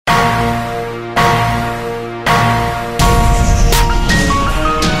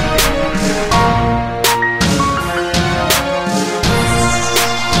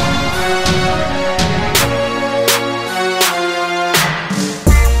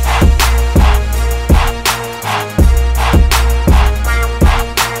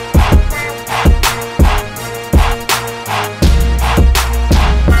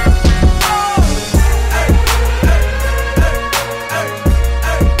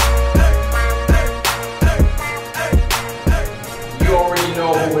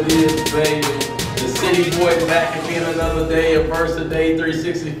baby. The City Boy back again another day of Versa Day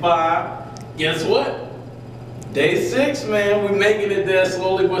 365. Guess what? Day 6, man. We making it there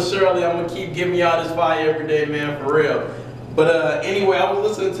slowly but surely. I'm gonna keep giving y'all this fire every day, man, for real. But anyway, I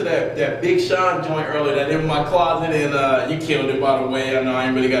was listening to that Big Sean joint earlier, that In My Closet, and you killed it, by the way. I know I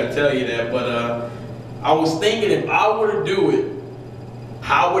ain't really gotta tell you that, but I was thinking if I were to do it,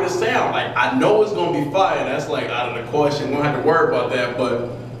 how would it sound? Like, I know it's gonna be fire. That's like out of the question. We don't have to worry about that. But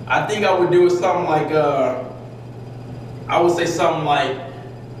I think I would do it something like, I would say something like,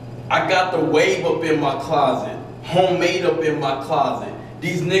 I got the wave up in my closet, homemade up in my closet.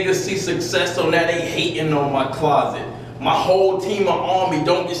 These niggas see success, so now they hating on my closet. My whole team of army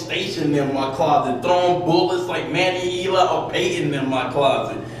don't get stationed in my closet. Throwing bullets like Manny, Eli, or Peyton in my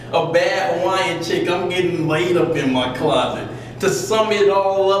closet. A bad Hawaiian chick, I'm getting laid up in my closet. To sum it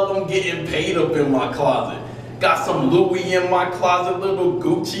all up, I'm getting paid up in my closet. Got some Louis in my closet, little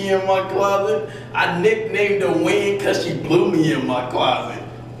Gucci in my closet. I nicknamed her Win cause she blew me in my closet.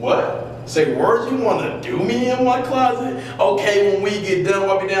 What? Say words, you wanna do me in my closet? Okay, when we get done,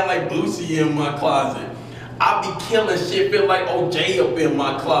 I'll be down like Boosie in my closet. I be killing shit, feel like OJ up in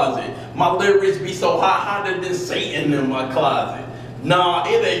my closet. My lyrics be so hot, hotter than Satan in my closet. Nah,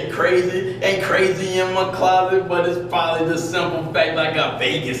 it ain't crazy in my closet, but it's probably the simple fact that I got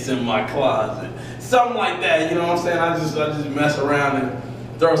Vegas in my closet. Something like that, you know what I'm saying? I just mess around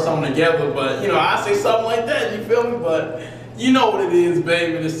and throw something together, but you know, I say something like that, you feel me? But you know what it is,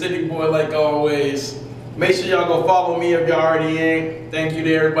 baby, the City Boy like always. Make sure y'all go follow me if y'all already ain't. Thank you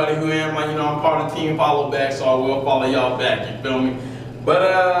to everybody who am. You know, I'm part of Team Follow Back, so I will follow y'all back, you feel me?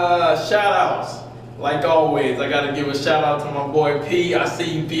 But shout outs. Like always, I gotta give a shout out to my boy P. I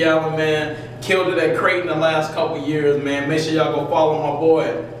see you, P. Allen, man. Killed it at Creighton the last couple years, man. Make sure y'all go follow my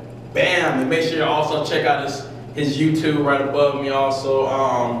boy Bam, and make sure y'all also check out his YouTube right above me also.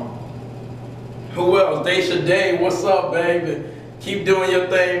 Who else? Daisha Day, what's up, baby? Keep doing your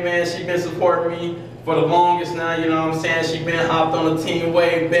thing, man. She been supporting me for the longest now, you know what I'm saying? She been hopped on the Team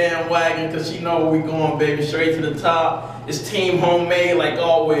Wave bandwagon because she know where we going, baby. Straight to the top. It's Team Homemade like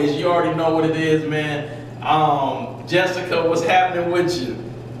always. You already know what it is, man. Jessica, what's happening with you?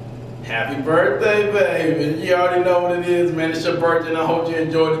 Happy birthday, baby. You already know what it is, man. It's your birthday and I hope you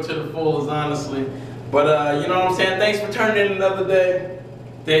enjoyed it to the fullest, honestly. But you know what I'm saying? Thanks for turning in another day.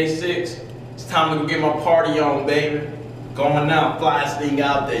 Day 6. It's time to go get my party on, baby. Going out, flyest thing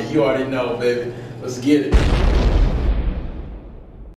out there. You already know, baby. Let's get it.